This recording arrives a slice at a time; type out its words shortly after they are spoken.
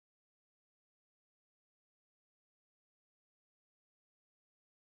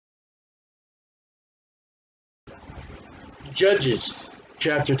Judges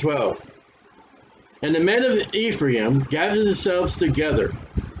chapter 12. And the men of Ephraim gathered themselves together,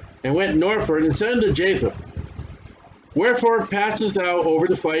 and went northward, and said unto Jephthah, Wherefore passest thou over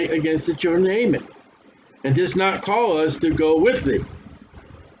to fight against the children of Ammon, and didst not call us to go with thee?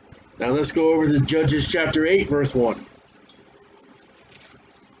 Now let's go over to Judges chapter 8, verse 1.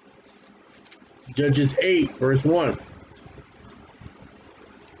 Judges 8, verse 1.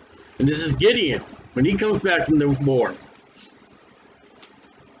 And this is Gideon, when he comes back from the war.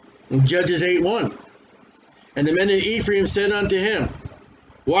 In Judges 8:1. And the men of Ephraim said unto him,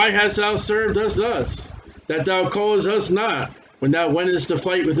 Why hast thou served us thus, that thou callest us not, when thou wentest to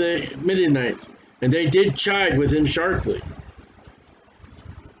fight with the Midianites? And they did chide with him sharply.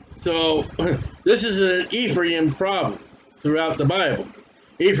 So, this is an Ephraim problem throughout the Bible.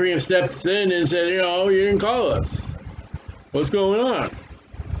 Ephraim steps in and said, you didn't call us. What's going on?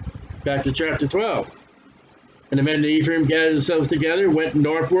 Back to chapter 12. And the men of Ephraim gathered themselves together, went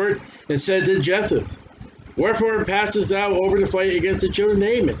northward, and said to Jephthah, Wherefore passest thou over to fight against the children of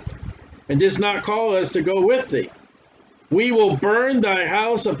Ammon, and didst not call us to go with thee? We will burn thy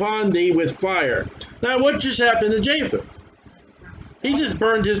house upon thee with fire. Now what just happened to Jephthah? He just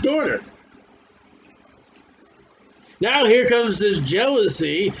burned his daughter. Now here comes this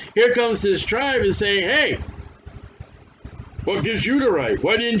jealousy, here comes this tribe and saying, hey, what gives you the right?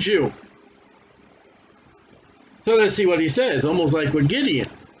 Why didn't you? So let's see what he says, almost like with Gideon.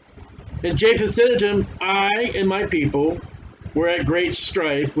 And Jephthah said unto him, I and my people were at great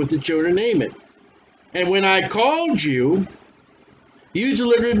strife with the children of Ammon. And when I called you, you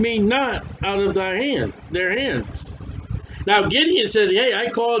delivered me not out of their hands. Now Gideon said, hey, I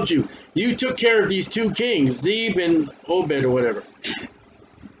called you. You took care of these two kings, Zeb and Obed or whatever.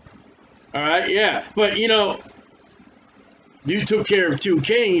 All right, yeah. But, you took care of two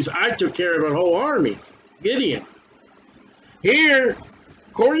kings. I took care of a whole army. Gideon. Here,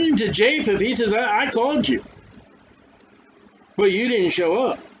 according to Jephthah, he says, I called you. But you didn't show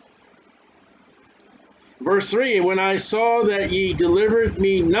up. Verse 3, and when I saw that ye delivered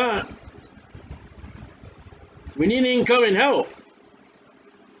me not, when you didn't come and help,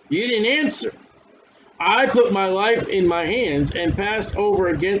 you didn't answer. I put my life in my hands and passed over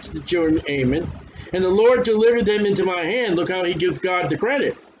against the children of Ammon, and the Lord delivered them into my hand. Look how he gives God the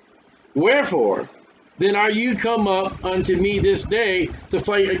credit. Wherefore, then are you come up unto me this day to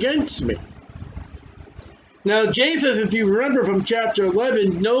fight against me? Now Jephthah, if you remember from chapter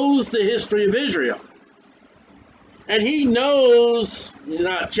 11, knows the history of Israel. And he knows,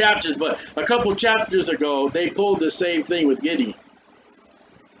 not chapters, but a couple chapters ago, they pulled the same thing with Gideon.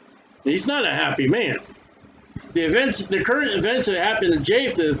 He's not a happy man. The current events that happened to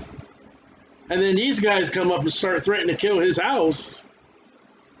Jephthah, and then these guys come up and start threatening to kill his house.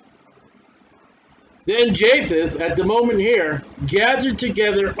 Then Jephthah, at the moment here, gathered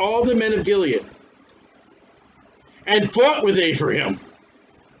together all the men of Gilead and fought with Ephraim.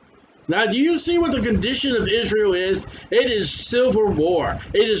 Now, do you see what the condition of Israel is? It is civil war.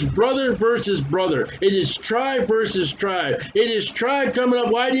 It is brother versus brother. It is tribe versus tribe. It is tribe coming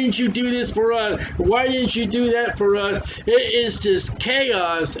up. Why didn't you do this for us? Why didn't you do that for us? It is just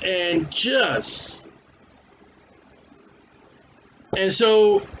chaos and just. And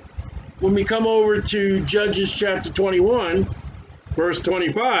so, when we come over to Judges chapter 21, verse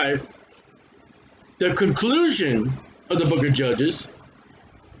 25, the conclusion of the book of Judges,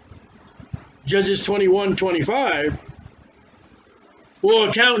 Judges 21:25, will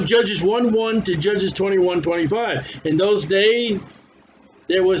account Judges 1:1 to Judges 21:25. In those days,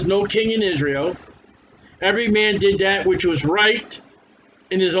 there was no king in Israel. Every man did that which was right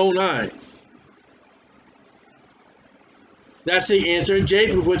in his own eyes. That's the answer of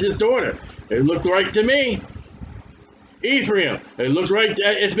Jephthah with his daughter. It looked right to me. Ephraim, it looked right.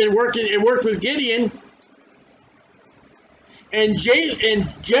 It's been working. It worked with Gideon. And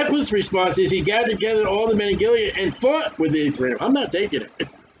Jephthah's response is he gathered together all the men of Gilead and fought with Ephraim. I'm not taking it.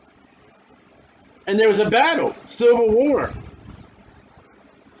 And there was a battle, civil war.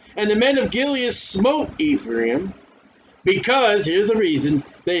 And the men of Gilead smote Ephraim because, here's the reason,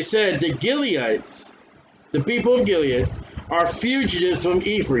 they said the Gileadites, the people of Gilead, are fugitives from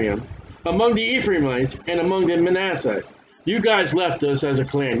Ephraim, among the Ephraimites and among the Manasseh. You guys left us as a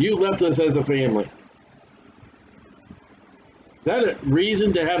clan. You left us as a family. Is that a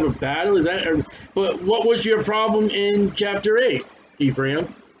reason to have a battle? But what was your problem in chapter 8,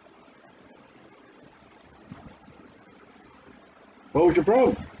 Ephraim? What was your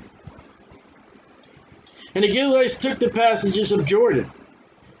problem? And the Gileadites took the passages of Jordan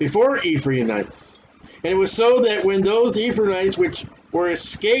before Ephraimites. And it was so that when those Ephraimites which were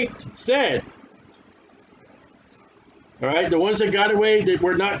escaped said, All right, the ones that got away that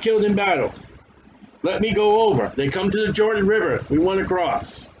were not killed in battle. Let me go over. They come to the Jordan River. We want to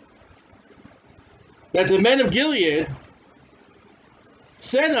cross. That the men of Gilead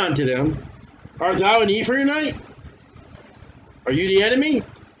said unto them, art thou an Ephraimite? Are you the enemy?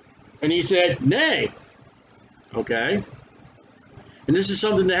 And he said, nay. Okay. And this is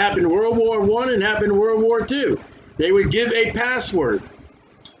something that happened in World War I and happened in World War II. They would give a password.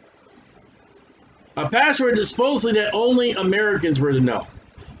 A password that supposedly that only Americans were to know.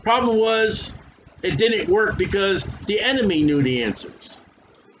 Problem was, it didn't work because the enemy knew the answers.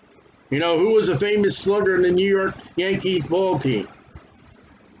 You know, who was a famous slugger in the New York Yankees ball team?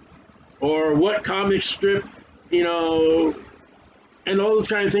 Or what comic strip, you know, and all those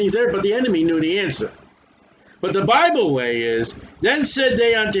kind of things there, but the enemy knew the answer. But the Bible way is, then said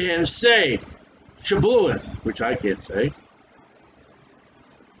they unto him, say, Shabuath, which I can't say.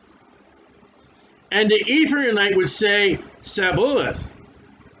 And the Ephraimite would say, Sabuath,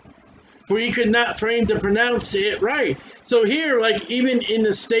 for he could not frame to pronounce it right. So here, like even in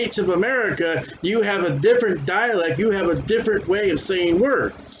the States of America, you have a different dialect, you have a different way of saying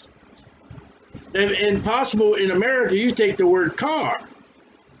words. And possible in America, you take the word car.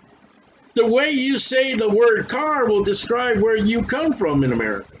 The way you say the word car will describe where you come from in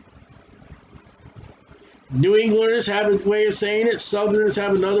America. New Englanders have a way of saying it. Southerners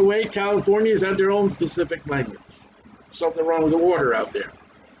have another way. Californians have their own specific language. Something wrong with the water out there.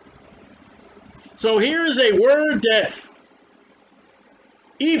 So here's a word that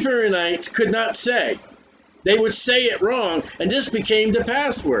Ephraimites could not say. They would say it wrong, and this became the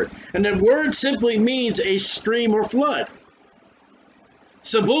password. And the word simply means a stream or flood.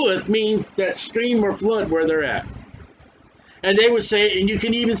 Sabuath means that stream or flood where they're at. And they would say it, and you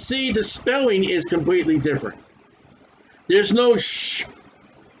can even see the spelling is completely different. There's no sh.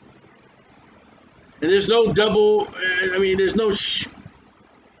 And there's no double, there's no sh.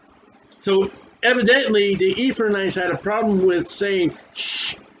 So evidently the Ephraimites had a problem with saying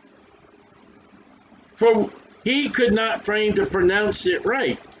sh. For he could not frame to pronounce it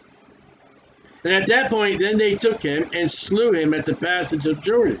right. And at that point, then they took him and slew him at the passage of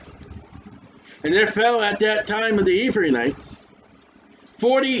Jordan. And there fell at that time of the Ephraimites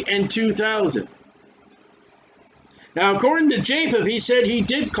 42,000. Now, according to Jephthah, he said he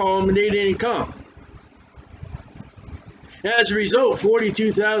did call them and they didn't come. As a result,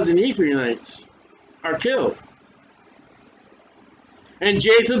 42,000 Ephraimites are killed. And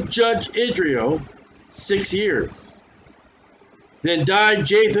Jephthah judged Israel 6 years. Then died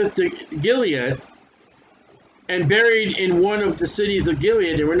Jephthah to Gilead and buried in one of the cities of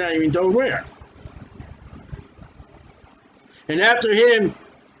Gilead, and we're not even told where. And after him,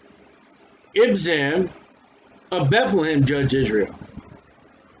 Ephraim of Bethlehem judged Israel.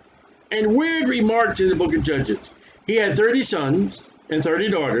 And weird remarks in the book of Judges. He had 30 sons and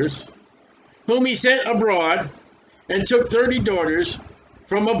 30 daughters, whom he sent abroad, and took 30 daughters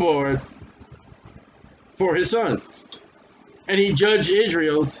from abroad for his sons. And he judged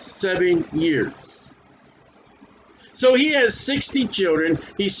Israel 7 years. So he has 60 children.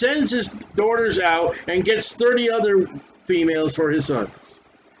 He sends his daughters out and gets 30 other females for his sons.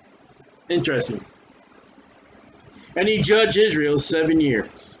 Interesting. And he judged Israel 7 years.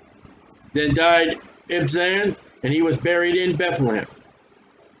 Then died Ephraim, and he was buried in Bethlehem.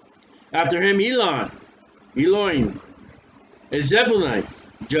 After him, Elohim, a Zebulonite,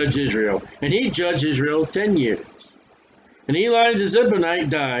 judged Israel, and he judged Israel 10 years. And Eli the Zebulonite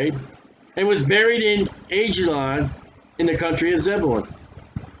died and was buried in Ajalon in the country of Zebulun.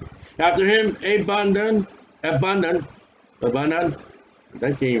 After him, Abandon, I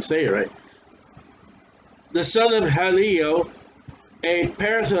can't even say it right, the son of Halil, a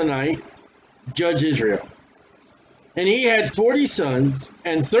Parathonite, judged Israel. And he had 40 sons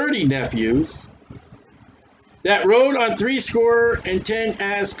and 30 nephews that rode on 70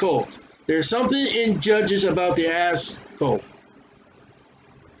 ass colts. There's something in Judges about the ass colt.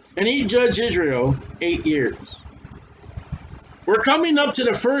 And he judged Israel 8 years. We're coming up to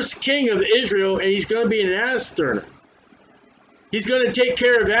the first king of Israel, and he's going to be an ass turner. He's going to take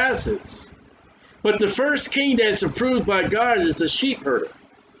care of asses. But the first king that's approved by God is the sheep herder.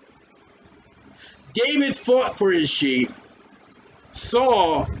 David fought for his sheep.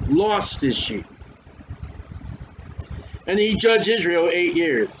 Saul lost his sheep. And he judged Israel 8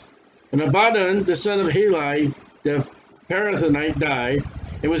 years. And Abidan, the son of Heli, the Parathonite, died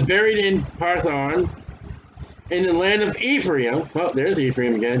and was buried in Parthon, in the land of Ephraim. Oh, there's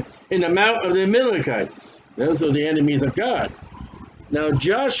Ephraim again. In the mount of the Amalekites. Those are the enemies of God. Now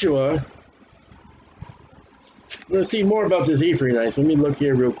Joshua, let's see more about this Ephraimite. Let me look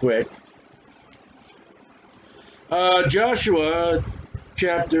here real quick. Joshua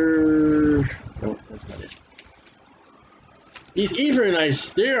chapter. Oh, that's not it. These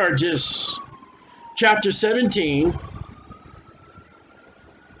Ephraimites, they are just chapter 17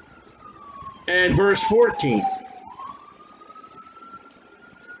 and verse 14.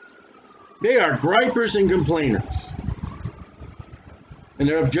 They are gripers and complainers. And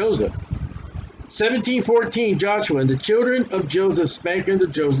they're of Joseph. 17:14, Joshua, and the children of Joseph spake unto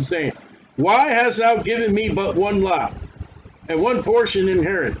Joseph, saying, Why hast thou given me but one lot, and one portion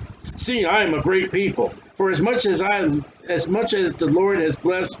inherit? See, I am a great people, for as much as the Lord has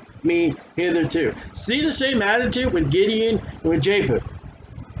blessed me hitherto. See the same attitude with Gideon and with Jephthah.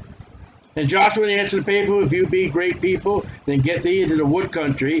 And Joshua answered the people, If you be great people, then get thee into the wood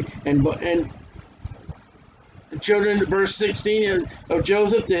country, and the children, verse 16 of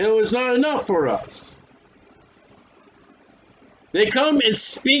Joseph, the hill is not enough for us. They come and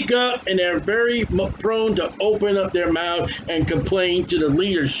speak up, and they're very prone to open up their mouth and complain to the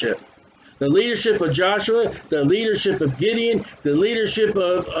leadership. The leadership of Joshua, the leadership of Gideon, the leadership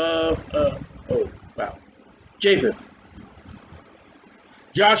of Japheth.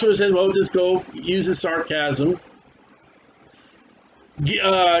 Joshua says, well, just go, uses sarcasm.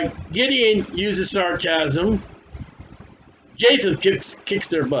 Gideon uses sarcasm. Japheth kicks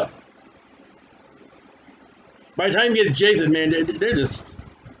their butt. By the time you get to Japheth, man, they're just,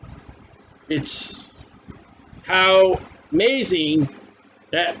 it's how amazing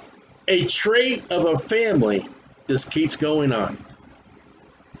that a trait of a family just keeps going on.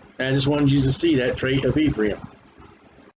 And I just wanted you to see that trait of Ephraim.